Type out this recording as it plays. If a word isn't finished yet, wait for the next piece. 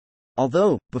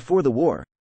Although, before the war,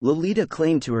 Lolita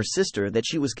claimed to her sister that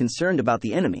she was concerned about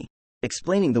the enemy,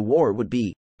 explaining the war would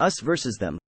be us versus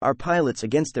them, our pilots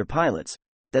against their pilots,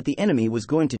 that the enemy was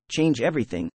going to change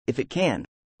everything, if it can,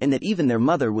 and that even their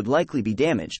mother would likely be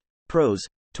damaged. Pros.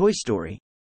 Toy Story.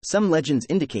 Some legends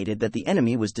indicated that the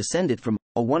enemy was descended from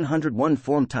a 101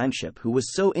 form timeship who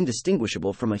was so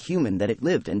indistinguishable from a human that it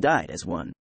lived and died as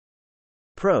one.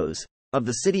 Pros. Of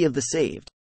the City of the Saved.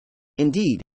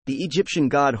 Indeed, the Egyptian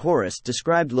god Horus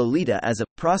described Lolita as a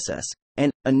process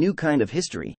and a new kind of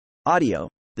history. Audio.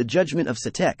 The Judgment of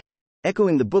Satek,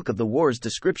 echoing the Book of the War's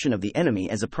description of the enemy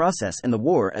as a process and the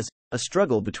war as a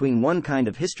struggle between one kind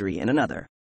of history and another.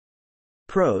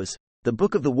 Pros. The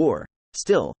Book of the War.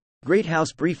 Still, Great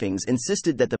House briefings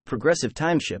insisted that the progressive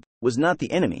timeship was not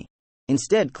the enemy,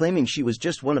 instead claiming she was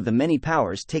just one of the many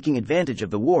powers taking advantage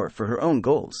of the war for her own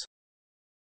goals.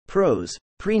 Pros.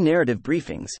 Pre-narrative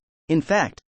briefings. In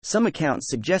fact, some accounts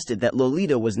suggested that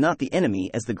Lolita was not the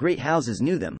enemy as the great houses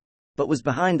knew them, but was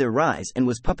behind their rise and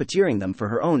was puppeteering them for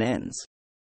her own ends.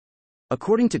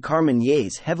 According to Carmen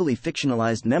Ye's heavily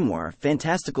fictionalized memoir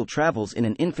Fantastical Travels in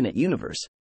an Infinite Universe,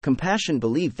 Compassion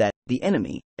believed that the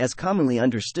enemy, as commonly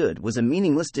understood, was a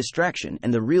meaningless distraction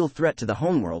and the real threat to the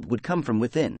homeworld would come from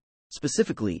within,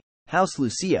 specifically, House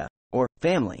Lucia, or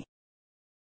family.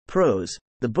 Pros.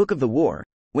 The Book of the War.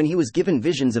 When he was given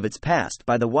visions of its past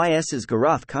by the YS's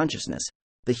Garoth consciousness,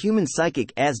 the human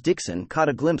psychic Az Dixon caught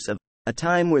a glimpse of a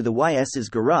time where the YS's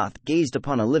Garoth gazed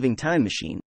upon a living time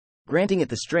machine, granting it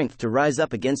the strength to rise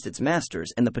up against its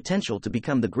masters and the potential to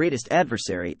become the greatest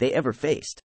adversary they ever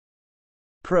faced.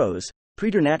 Pros.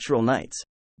 Preternatural Nights.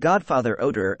 Godfather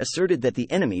Oder asserted that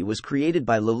the enemy was created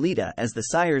by Lolita as the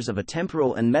sires of a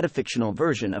temporal and metafictional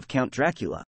version of Count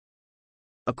Dracula.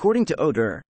 According to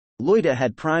Oder, Lolita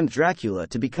had primed Dracula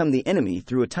to become the enemy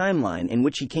through a timeline in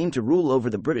which he came to rule over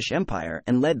the British Empire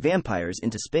and led vampires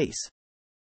into space.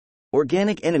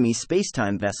 Organic enemy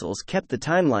spacetime vessels kept the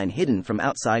timeline hidden from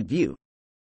outside view.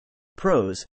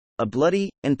 Pros. A bloody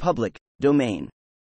and public domain.